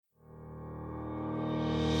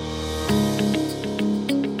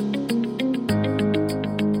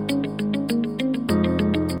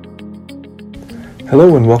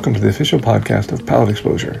Hello and welcome to the official podcast of Palate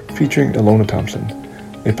Exposure, featuring Ilona Thompson,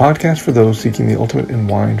 a podcast for those seeking the ultimate in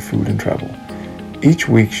wine, food, and travel. Each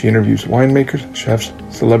week she interviews winemakers, chefs,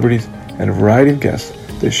 celebrities, and a variety of guests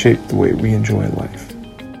that shape the way we enjoy life.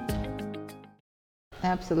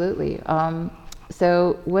 Absolutely.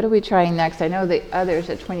 So what are we trying next? I know the others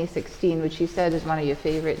at 2016, which you said is one of your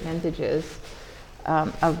favorite vintages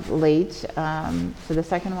of late. So the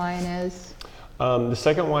second wine is? The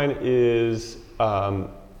second wine is,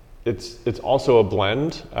 it's also a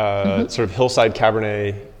blend, sort of hillside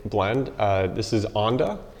Cabernet blend. This is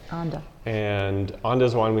Onda. Onda. And Onda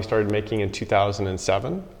is one we started making in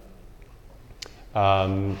 2007.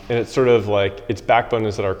 And it's sort of like, its backbone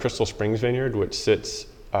is at our Crystal Springs vineyard, which sits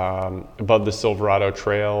above the Silverado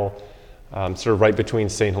Trail, sort of right between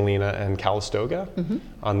St. Helena and Calistoga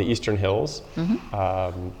on the Eastern Hills.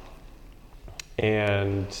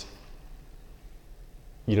 And,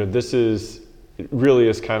 you know, it really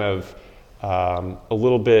is kind of a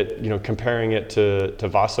little bit, you know, comparing it to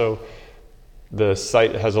Vaso, the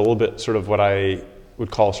site has a little bit sort of what I would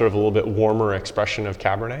call sort of a little bit warmer expression of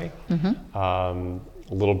Cabernet,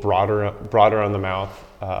 a little broader on the mouth,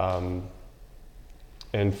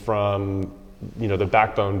 and from, you know, the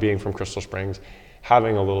backbone being from Crystal Springs,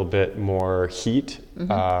 having a little bit more heat,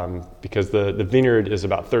 because the vineyard is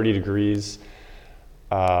about 30 degrees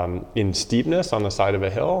in steepness on the side of a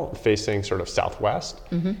hill facing sort of southwest.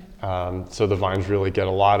 So the vines really get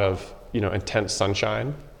a lot of, you know, intense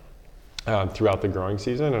sunshine throughout the growing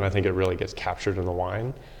season, and I think it really gets captured in the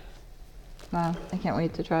wine. Wow, I can't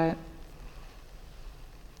wait to try it.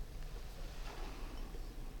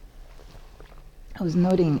 I was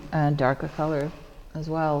noting a darker color as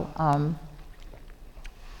well.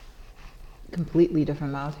 Completely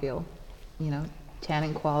different mouthfeel, you know,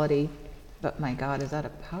 tannin quality, but my God, is that a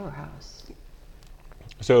powerhouse?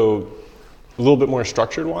 So a little bit more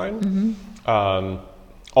structured wine.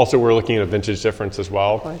 Also, we're looking at a vintage difference as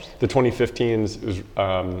well. The 2015s is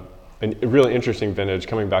a really interesting vintage,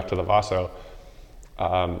 coming back to the Vaso.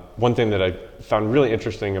 One thing that I found really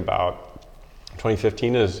interesting about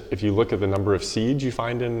 2015 is if you look at the number of seeds you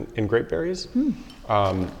find in grape berries,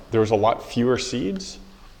 there was a lot fewer seeds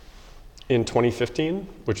in 2015,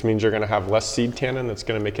 which means you're going to have less seed tannin that's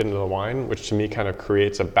going to make it into the wine, which to me kind of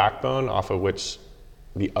creates a backbone off of which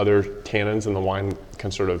the other tannins in the wine can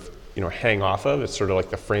sort of, you know, hang off of. It's sort of like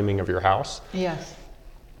the framing of your house. Yes.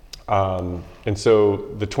 And so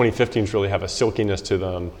the 2015s really have a silkiness to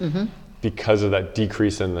them because of that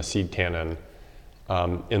decrease in the seed tannin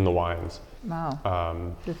in the wines.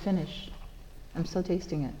 Wow. The finish. I'm still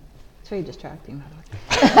tasting it. It's very distracting, by the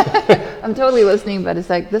way. I'm totally listening, but it's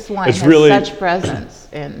like this wine has really such presence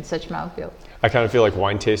and such mouthfeel. I kind of feel like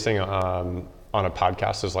wine tasting on a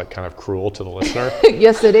podcast is like kind of cruel to the listener.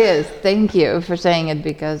 Yes, it is. Thank you for saying it,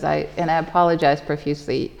 because I apologize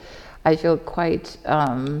profusely. I feel quite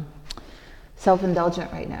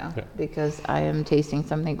self-indulgent right now because I am tasting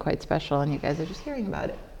something quite special and you guys are just hearing about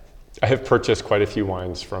it. I have purchased quite a few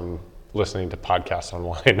wines from listening to podcasts on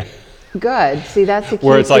wine. Good. See, that's the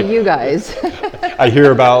key for you guys. I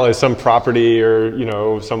hear about like some property or, you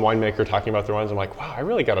know, some winemaker talking about their wines. I'm like, wow, I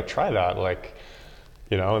really got to try that. Like,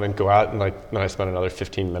 you know, and then go out and then I spend another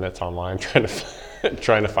 15 minutes online trying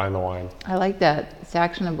to find the wine. I like that. It's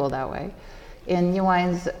actionable that way. And your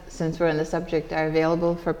wines, since we're on the subject, are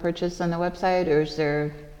available for purchase on the website, or is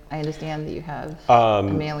there, I understand that you have a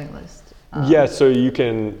mailing list. Yeah, so you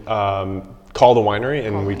can call the winery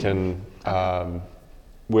and we can,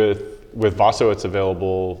 with Vaso, it's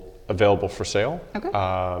available for sale. Okay.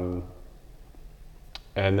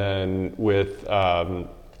 And then with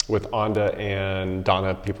Onda and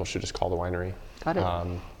Donna, people should just call the winery. Got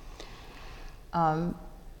it.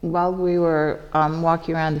 While we were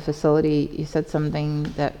walking around the facility, you said something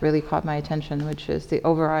that really caught my attention, which is the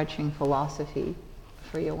overarching philosophy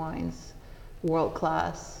for your wines. World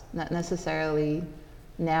class, not necessarily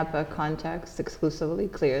Napa context exclusively,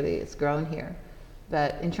 clearly it's grown here.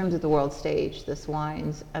 But in terms of the world stage, this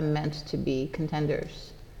wines are meant to be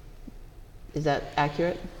contenders. Is that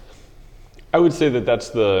accurate? I would say that that's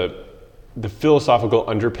the philosophical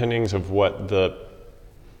underpinnings of what the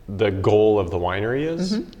goal of the winery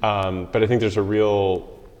is. But I think there's a real,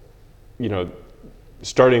 you know,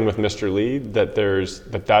 starting with Mr. Lee, that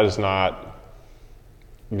is not,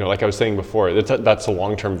 you know, like I was saying before, that's a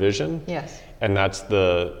long-term vision. Yes. And that's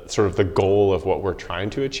the sort of the goal of what we're trying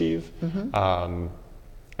to achieve.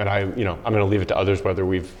 And I'm going to leave it to others whether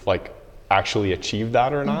we've like actually achieved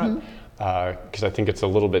that or not. Because I think it's a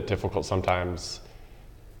little bit difficult sometimes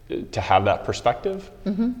to have that perspective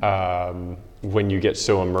when you get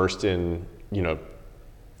so immersed in, you know,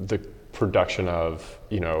 the production of,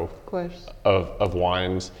 Of course. of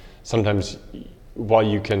wines. Sometimes while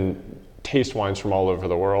you can taste wines from all over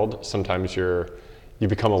the world, sometimes you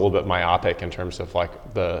become a little bit myopic in terms of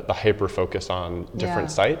like the hyper focus on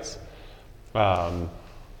different sites. But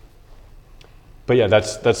yeah,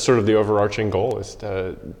 that's sort of the overarching goal, is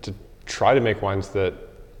to try to make wines that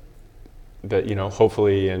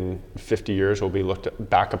hopefully in 50 years will be looked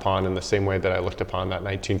back upon in the same way that I looked upon that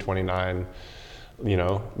 1929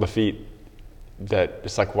 Lafite, that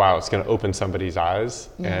it's like, wow, it's going to open somebody's eyes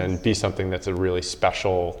and be something that's a really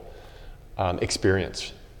special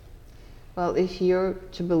experience. Well, if you're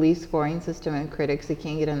to believe scoring system and critics, you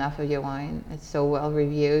can't get enough of your wine. It's so well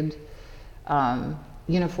reviewed.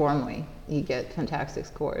 Uniformly, you get fantastic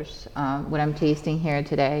scores. What I'm tasting here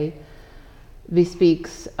today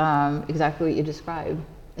bespeaks exactly what you described.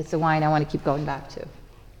 It's a wine I want to keep going back to.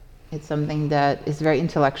 It's something that is very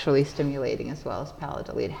intellectually stimulating as well as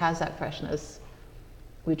palatally. It has that freshness,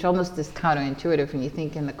 which almost is counterintuitive when you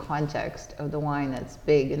think in the context of the wine that's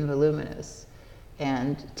big and voluminous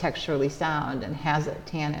and texturally sound and has a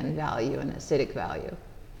tannin value and acidic value.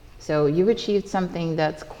 So you've achieved something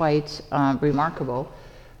that's quite remarkable.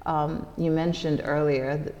 You mentioned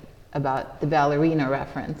earlier about the ballerina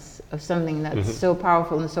reference of something that's so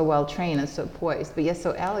powerful and so well trained and so poised, but yet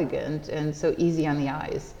so elegant and so easy on the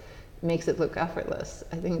eyes. Makes it look effortless.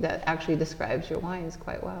 I think that actually describes your wines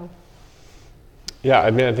quite well. Yeah, I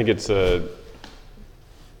mean, I think it's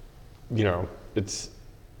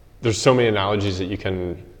there's so many analogies that you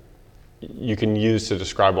can use to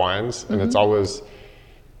describe wines, and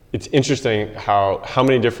it's interesting how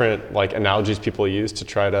many different like analogies people use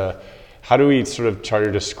to how do we sort of try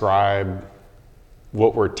to describe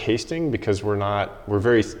what we're tasting, because we're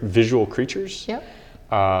very visual creatures. Yep.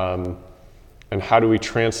 And how do we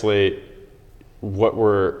translate what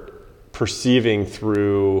we're perceiving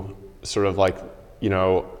through sort of like,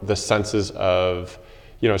 the senses of,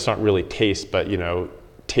 it's not really taste, but,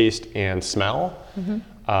 taste and smell,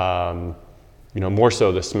 more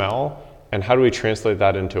so the smell. And how do we translate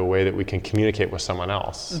that into a way that we can communicate with someone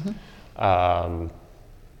else? That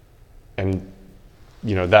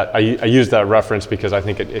I use that reference because I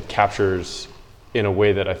think it captures in a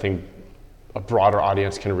way that I think a broader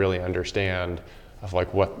audience can really understand of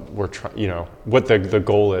like what we're what the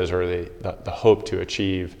goal is, or the hope to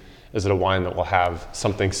achieve. Is it a wine that will have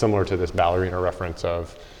something similar to this ballerina reference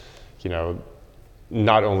of,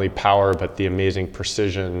 not only power, but the amazing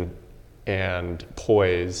precision and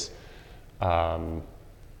poise. I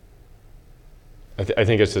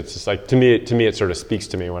think it's just like, to me it sort of speaks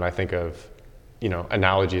to me when I think of,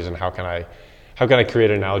 analogies, and how can I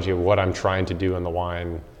create an analogy of what I'm trying to do in the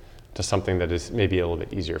wine to something that is maybe a little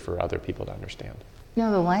bit easier for other people to understand. The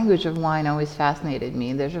language of wine always fascinated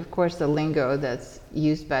me. There's of course the lingo that's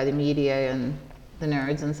used by the media and the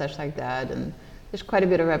nerds and such like that, and there's quite a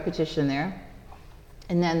bit of repetition there.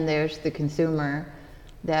 And then there's the consumer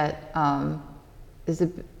that is a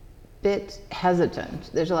bit hesitant.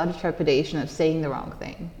 There's a lot of trepidation of saying the wrong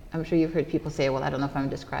thing. I'm sure you've heard people say, well, I don't know if I'm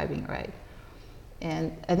describing it right.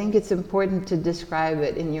 And I think it's important to describe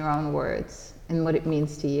it in your own words and what it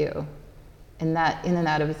means to you. And that in and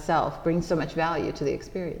out of itself brings so much value to the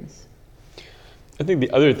experience. I think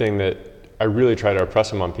the other thing that I really try to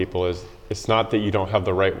impress upon people is, it's not that you don't have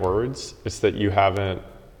the right words, it's that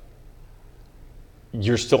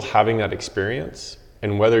you're still having that experience.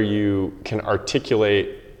 And whether you can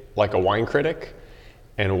articulate like a wine critic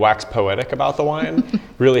and wax poetic about the wine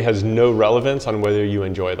really has no relevance on whether you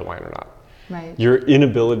enjoy the wine or not. Right. Your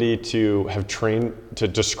inability to have trained to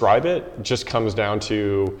describe it just comes down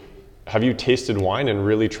to, have you tasted wine and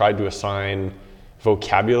really tried to assign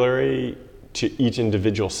vocabulary to each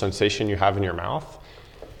individual sensation you have in your mouth?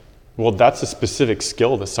 Well, that's a specific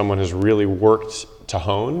skill that someone has really worked to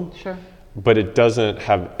hone. Sure. But it doesn't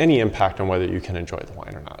have any impact on whether you can enjoy the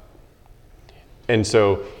wine or not. And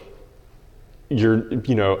so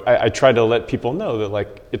I try to let people know that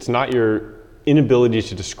like, it's not your inability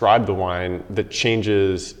to describe the wine that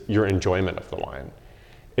changes your enjoyment of the wine.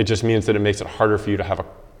 It just means that it makes it harder for you to have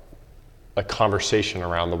a conversation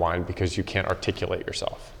around the wine because you can't articulate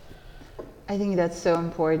yourself. I think that's so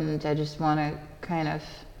important. I just want to kind of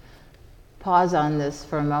pause on this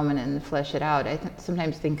for a moment and flesh it out. I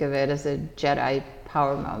sometimes think of it as a Jedi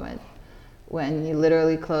power moment, when you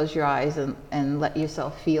literally close your eyes and let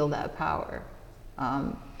yourself feel that power,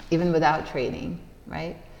 even without training,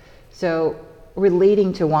 right? So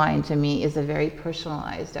relating to wine to me is a very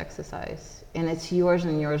personalized exercise, and it's yours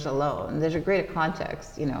and yours alone. There's a greater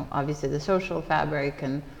context, obviously the social fabric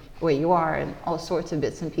and where you are and all sorts of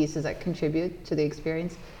bits and pieces that contribute to the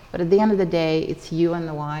experience. But at the end of the day, it's you and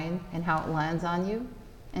the wine and how it lands on you.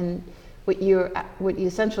 And what you're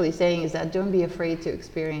essentially saying is that don't be afraid to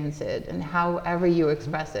experience it, and however you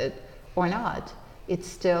express it or not, it's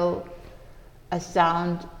still a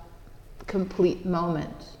sound, complete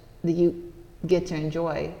moment that you get to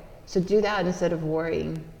enjoy. So do that instead of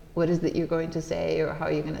worrying what is it you're going to say or how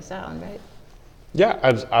you're going to sound, right? Yeah,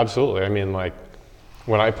 absolutely. I mean, like,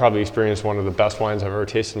 when I probably experienced one of the best wines I've ever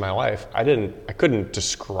tasted in my life, I couldn't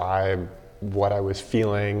describe what I was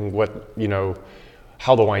feeling,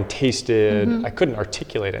 how the wine tasted. I couldn't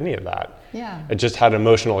articulate any of that. Yeah. I just had an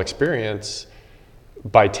emotional experience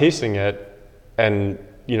by tasting it, and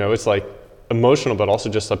it's like emotional, but also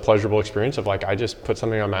just a pleasurable experience of like, I just put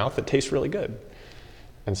something in my mouth that tastes really good.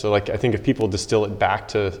 And so like, I think if people distill it back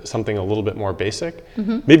to something a little bit more basic,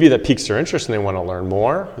 maybe that piques their interest and they want to learn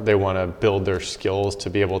more. They want to build their skills to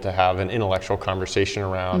be able to have an intellectual conversation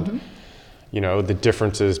around, the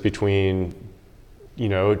differences between,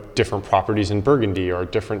 different properties in Burgundy or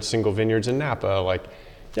different single vineyards in Napa. Like,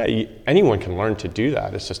 yeah, anyone can learn to do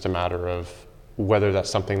that. It's just a matter of whether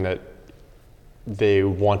that's something that they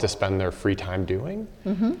want to spend their free time doing.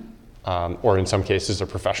 Or in some cases, their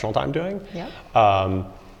professional time doing. Yep.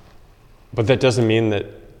 But that doesn't mean that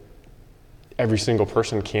every single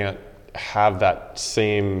person can't have that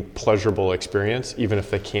same pleasurable experience, even if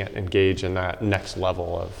they can't engage in that next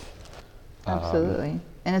level of. Absolutely.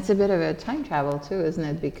 And it's a bit of a time travel too, isn't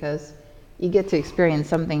it? Because you get to experience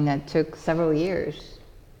something that took several years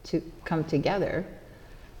to come together,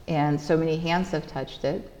 and so many hands have touched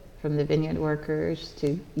it, from the vineyard workers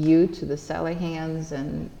to you to the cellar hands,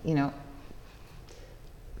 and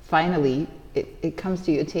finally it comes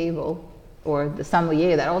to your table, or the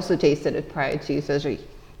sommelier that also tasted it prior to you. So there's a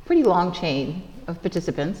pretty long chain of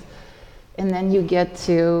participants, and then you get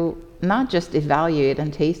to not just evaluate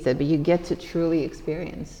and taste it, but you get to truly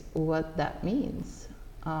experience what that means.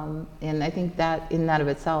 And I think that in that of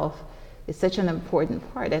itself is such an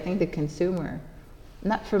important part. I think the consumer,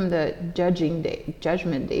 not from the judgment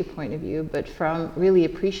day point of view, but from really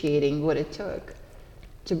appreciating what it took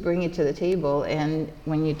to bring it to the table. And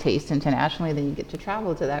when you taste internationally, then you get to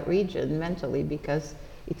travel to that region mentally, because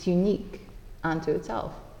it's unique unto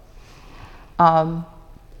itself.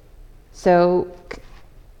 So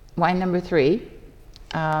wine number 3,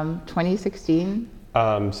 2016.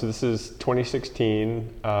 So this is 2016.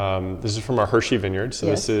 This is from our Hershey Vineyard. So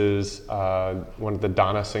Yes. This is one of the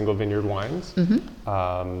Donna single vineyard wines.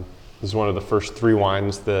 This is one of the first 3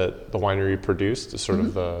 wines that the winery produced. It's sort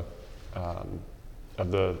of the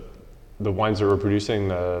wines that we're producing.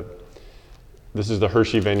 This is the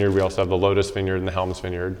Hershey Vineyard. We also have the Lotus Vineyard and the Helms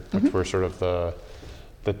Vineyard, which were sort of the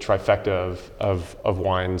trifecta of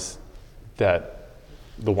wines that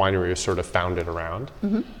the winery is sort of founded around.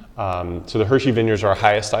 So the Hershey Vineyards are our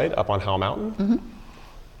highest site up on Howell Mountain.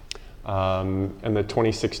 And the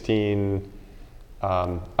 2016, I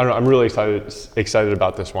don't know, I'm really excited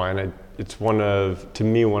about this wine. It's one of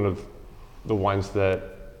the wines that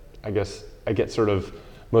I guess I get sort of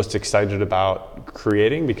most excited about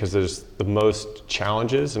creating, because there's the most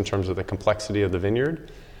challenges in terms of the complexity of the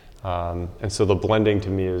vineyard. And so the blending to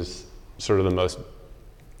me is sort of the most,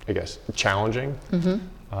 I guess, challenging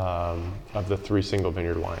of the 3 single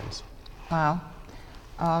vineyard wines. Wow.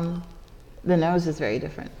 The nose is very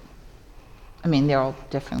different. I mean, they're all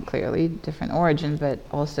different, clearly, different origin, but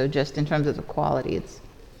also just in terms of the quality,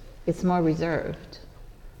 it's more reserved.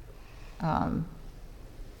 And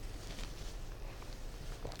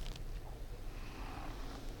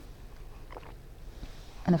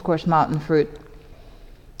of course, mountain fruit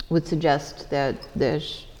would suggest that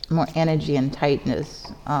there's more energy and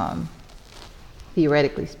tightness,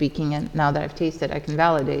 theoretically speaking. And now that I've tasted, I can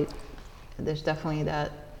validate there's definitely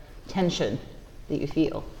that tension that you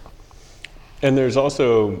feel. And there's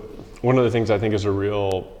also, one of the things I think is a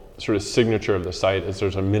real sort of signature of the site is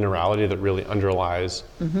there's a minerality that really underlies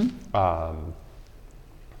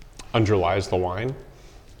the wine.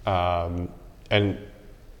 And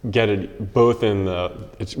get it both in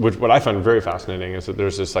what I find very fascinating is that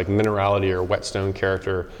there's this like minerality or whetstone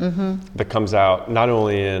character that comes out not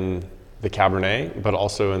only in the Cabernet, but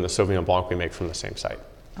also in the Sauvignon Blanc we make from the same site.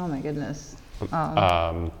 Oh my goodness.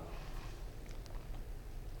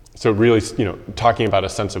 So really, talking about a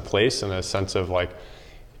sense of place and a sense of like,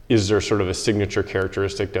 is there sort of a signature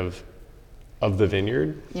characteristic of the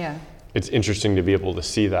vineyard? Yeah. It's interesting to be able to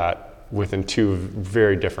see that within 2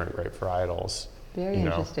 very different grape varietals. Very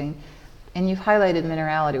interesting. And you've highlighted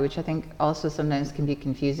minerality, which I think also sometimes can be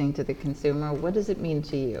confusing to the consumer. What does it mean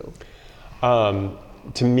to you?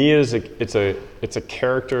 to me, it's a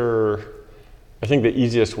character. I think the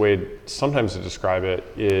easiest way sometimes to describe it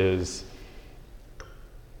is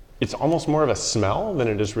it's almost more of a smell than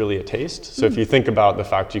it is really a taste. So if you think about the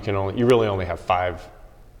fact you really only have 5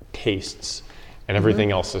 tastes, and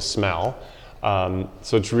everything else is smell.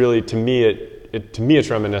 So it's really, to me, it's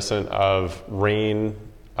reminiscent of rain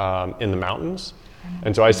in the mountains.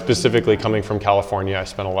 And so I specifically, coming from California, I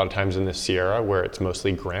spent a lot of times in the Sierra where it's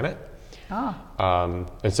mostly granite. And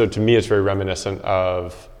so to me, it's very reminiscent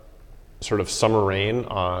of sort of summer rain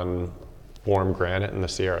on warm granite in the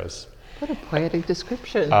Sierras. What a poetic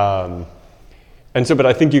description. And so, but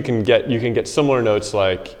I think you can get similar notes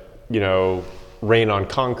like, rain on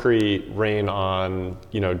concrete, rain on,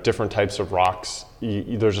 different types of rocks.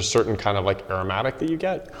 There's a certain kind of like aromatic that you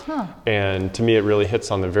get. And to me, it really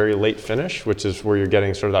hits on the very late finish, which is where you're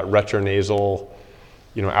getting sort of that retronasal,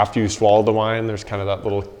 after you swallow the wine, there's kind of that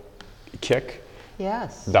little kick.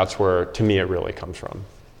 Yes. That's where, to me, it really comes from.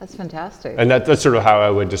 That's fantastic. And that's sort of how I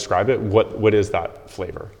would describe it. What is that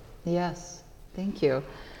flavor? Yes, thank you.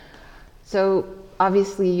 So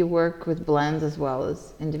obviously you work with blends as well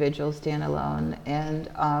as individual standalone, and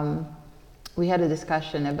we had a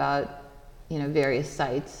discussion about various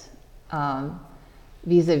sites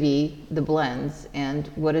vis-a-vis the blends and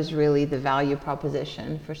what is really the value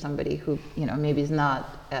proposition for somebody who maybe is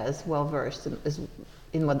not as well versed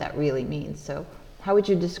in what that really means. So how would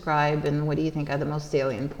you describe, and what do you think are the most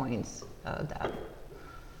salient points of that?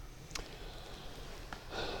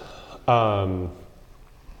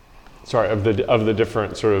 Sorry, of the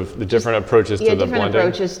different sort of the different approaches to the blending. Different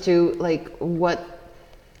approaches to like what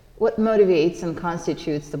motivates and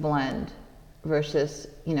constitutes the blend versus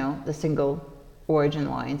the single origin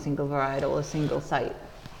wine, single varietal, a single site.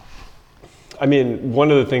 I mean,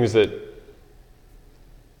 one of the things that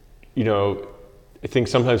I think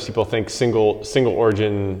sometimes people think single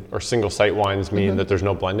origin or single site wines mean that there's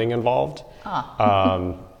no blending involved.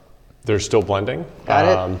 There's still blending.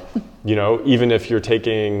 Got it. Even if you're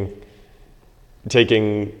taking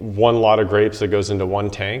one lot of grapes that goes into one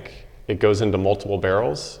tank, it goes into multiple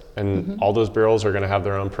barrels, and all those barrels are going to have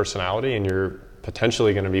their own personality, and you're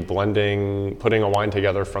potentially going to be putting a wine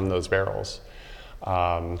together from those barrels.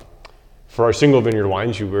 For our single vineyard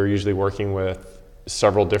wines, we're usually working with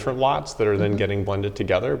several different lots that are then getting blended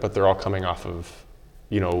together, but they're all coming off of,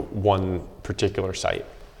 one particular site.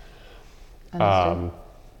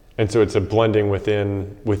 And so it's a blending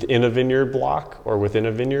within a vineyard block or within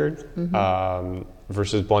a vineyard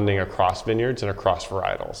versus blending across vineyards and across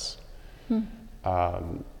varietals.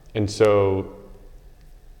 And so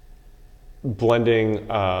blending,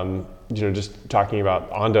 just talking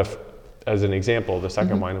about Onda as an example, the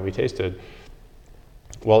second wine that we tasted,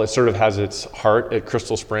 well, it sort of has its heart at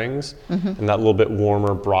Crystal Springs and that little bit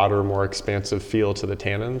warmer, broader, more expansive feel to the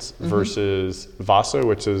tannins versus Vaso,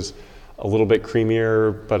 which is a little bit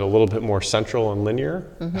creamier, but a little bit more central and linear,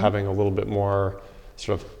 having a little bit more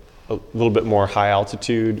high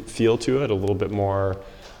altitude feel to it, a little bit more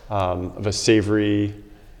of a savory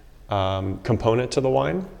component to the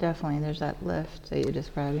wine. Definitely, there's that lift that you're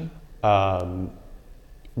describing.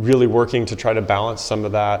 Really working to try to balance some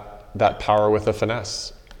of that power with a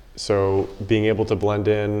finesse. So being able to blend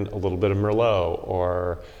in a little bit of Merlot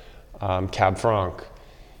or Cab Franc,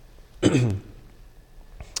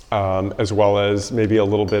 as well as maybe a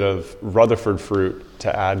little bit of Rutherford fruit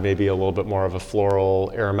to add maybe a little bit more of a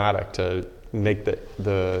floral aromatic to make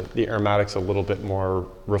the aromatics a little bit more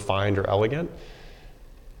refined or elegant.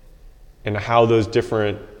 And how the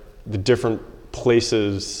different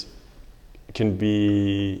places can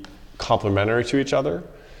be complementary to each other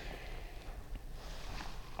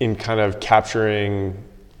in kind of capturing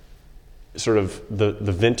sort of the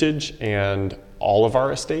vintage and all of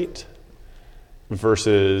our estate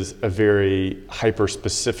versus a very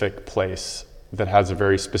hyper-specific place that has a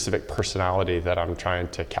very specific personality that I'm trying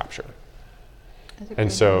to capture.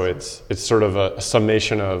 And so it's sort of a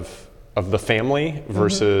summation of the family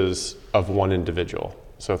versus of one individual.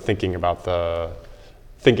 So thinking about the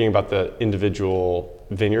individual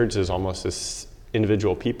vineyards as almost as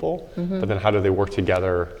individual people, but then how do they work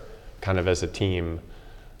together kind of as a team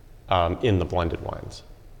in the blended wines?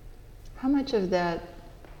 How much of that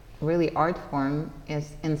really art form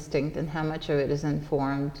is instinct, and how much of it is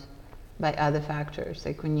informed by other factors,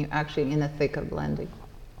 like when you're actually in the thick of blending?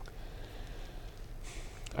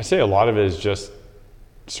 I say a lot of it is just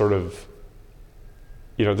sort of,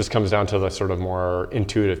 this comes down to the sort of more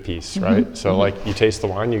intuitive piece, right? So like you taste the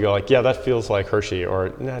wine, you go like, yeah, that feels like Hershey,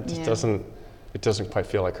 or nah, it just doesn't quite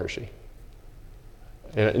feel like Hershey.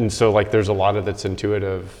 And so like there's a lot of that's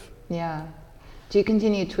intuitive. Yeah. Do you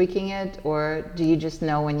continue tweaking it, or do you just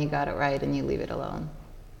know when you got it right and you leave it alone?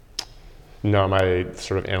 No, my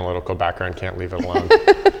sort of analytical background can't leave it alone.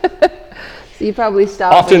 So you probably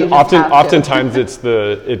stop. Oftentimes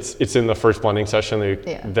it's in the first blending session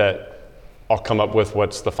that I'll come up with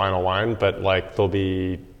what's the final wine, but like there'll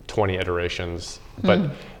be 20 iterations.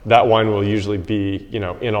 But that wine will usually be,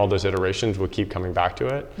 in all those iterations, we'll keep coming back to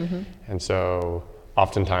it. And so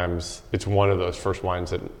oftentimes it's one of those first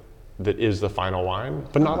wines that is the final wine,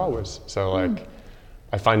 but not always. So like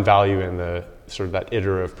I find value in the sort of that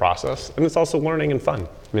iterative process, and it's also learning and fun.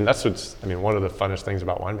 I mean, one of the funnest things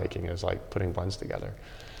about winemaking is like putting blends together.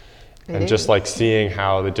 And just like seeing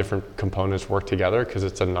how the different components work together, because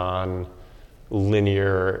it's a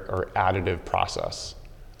non-linear or additive process.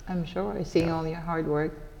 I'm sure. Seeing all your hard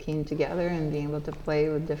work came together and being able to play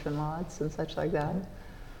with different lots and such like that.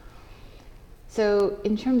 So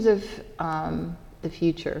in terms of the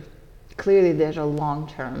future, clearly there's a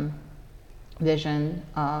long-term vision,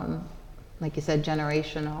 like you said,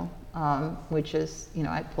 generational, which is,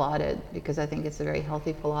 I applaud it because I think it's a very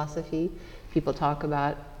healthy philosophy. People talk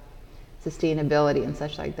about sustainability and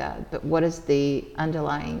such like that, but what is the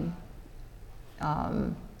underlying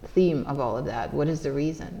theme of all of that? What is the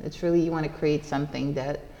reason? It's really, you want to create something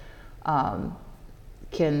that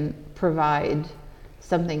can provide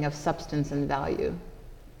something of substance and value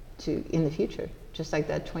in the future, just like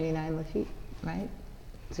that 29 Lafite, right?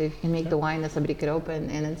 So if you can make the wine that somebody could open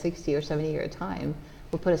and in 60 or 70 year time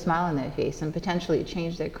will put a smile on their face and potentially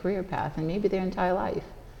change their career path and maybe their entire life.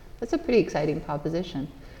 That's a pretty exciting proposition.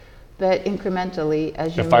 But incrementally,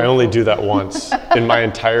 as you if I only do that once in my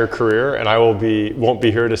entire career, and I won't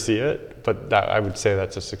be here to see it, but I would say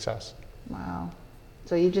that's a success. Wow.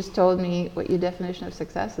 So you just told me what your definition of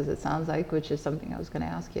success is, it sounds like, which is something I was going to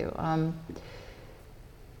ask you.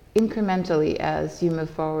 Incrementally, as you move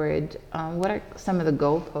forward, what are some of the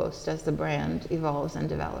goalposts as the brand evolves and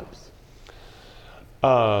develops?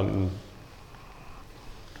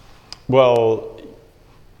 Well,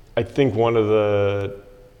 I think one of the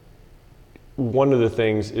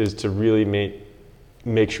things is to really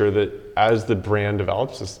make sure that as the brand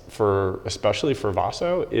develops, especially for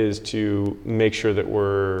Vaso, is to make sure that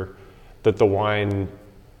the wine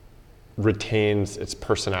retains its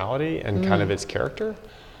personality and kind of its character,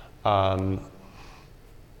 and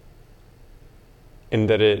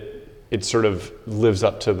that it sort of lives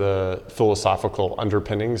up to the philosophical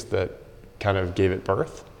underpinnings that kind of gave it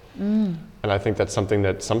birth. And I think that's something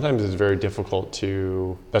that sometimes is very difficult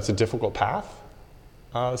that's a difficult path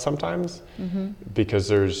sometimes, because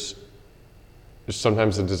there's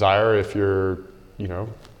sometimes a desire, if you're,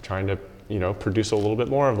 trying to, produce a little bit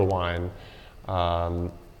more of the wine,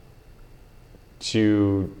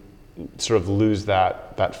 to sort of lose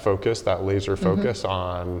that focus, that laser focus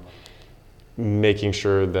on making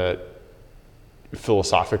sure that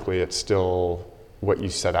philosophically it's still what you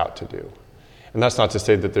set out to do. And that's not to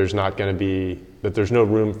say that there's no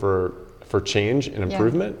room for change and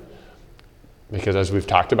improvement, because as we've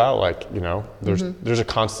talked about, there's a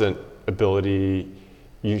constant ability.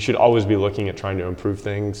 You should always be looking at trying to improve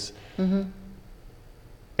things, and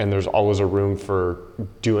there's always a room for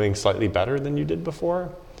doing slightly better than you did before.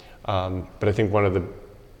 But I think one of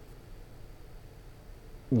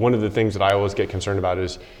the things that I always get concerned about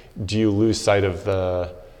is, do you lose sight of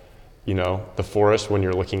the forest when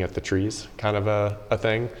you're looking at the trees, kind of a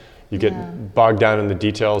thing. You get bogged down in the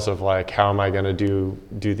details of how am I going to do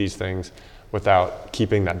these things without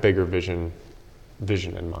keeping that bigger vision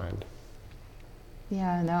in mind.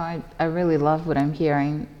 Yeah, no, I really love what I'm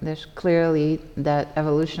hearing. There's clearly that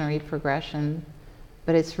evolutionary progression,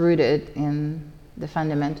 but it's rooted in the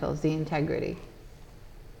fundamentals, the integrity,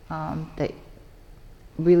 that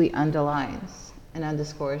really underlines and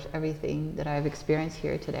underscores everything that I've experienced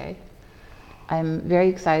here today. I'm very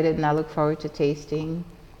excited and I look forward to tasting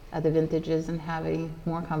the vintages and having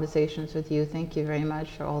more conversations with you. Thank you very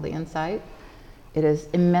much for all the insight. It is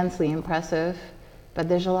immensely impressive, but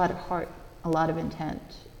there's a lot of heart, a lot of intent,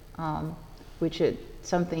 which is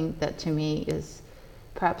something that to me is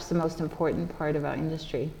perhaps the most important part of our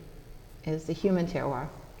industry, is the human terroir.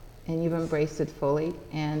 And you've embraced it fully,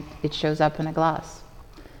 and it shows up in a glass.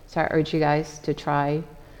 So I urge you guys to try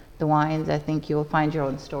the wines. I think you will find your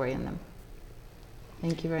own story in them.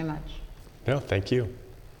 Thank you very much. No, thank you.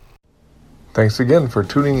 Thanks again for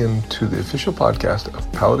tuning in to the official podcast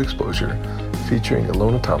of Palate Exposure featuring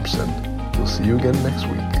Ilona Thompson. We'll see you again next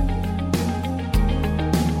week.